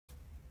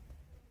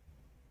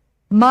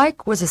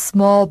Mike was a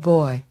small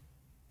boy,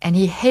 and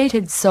he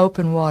hated soap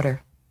and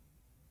water.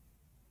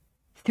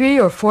 3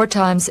 or 4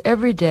 times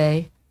every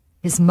day,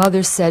 his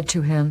mother said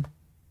to him,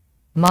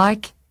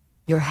 "Mike,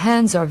 your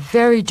hands are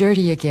very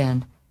dirty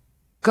again.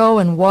 Go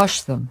and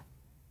wash them."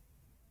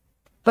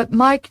 But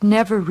Mike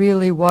never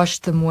really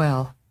washed them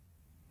well.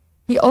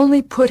 He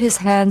only put his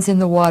hands in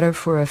the water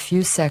for a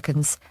few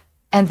seconds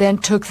and then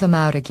took them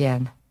out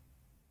again.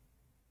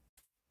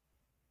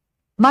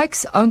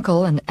 Mike's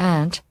uncle and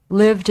aunt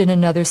lived in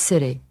another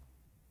city.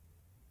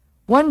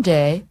 One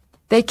day,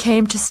 they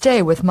came to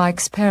stay with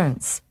Mike's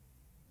parents,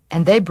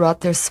 and they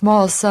brought their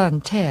small son,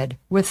 Ted,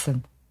 with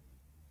them.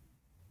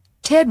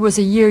 Ted was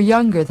a year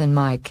younger than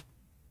Mike,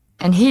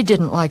 and he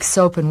didn't like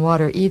soap and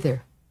water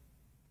either.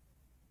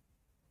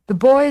 The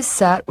boys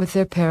sat with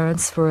their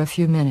parents for a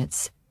few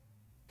minutes,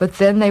 but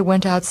then they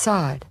went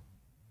outside.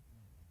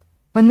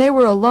 When they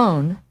were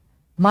alone,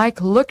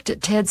 Mike looked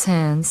at Ted's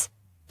hands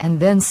and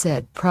then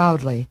said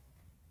proudly,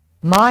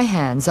 "My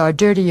hands are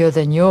dirtier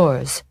than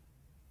yours."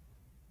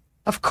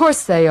 "Of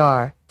course they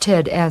are,"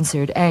 Ted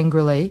answered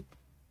angrily.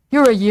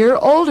 "You're a year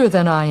older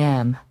than I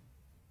am."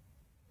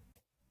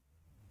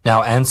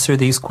 Now answer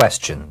these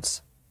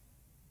questions.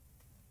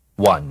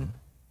 1.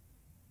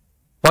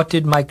 What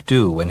did Mike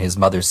do when his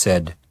mother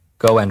said,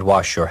 "Go and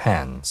wash your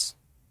hands"?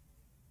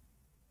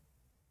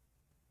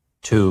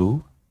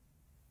 2.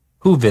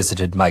 Who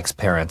visited Mike's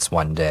parents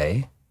one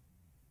day?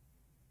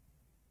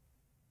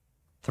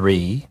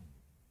 3.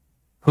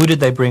 Who did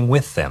they bring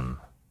with them?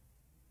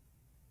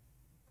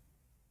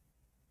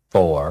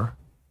 4.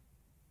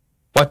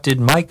 What did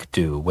Mike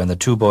do when the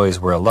 2 boys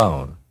were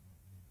alone?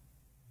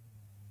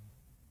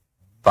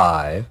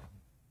 5.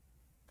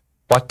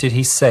 What did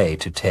he say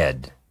to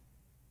Ted?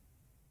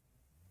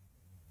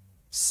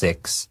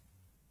 6.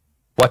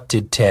 What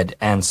did Ted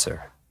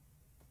answer?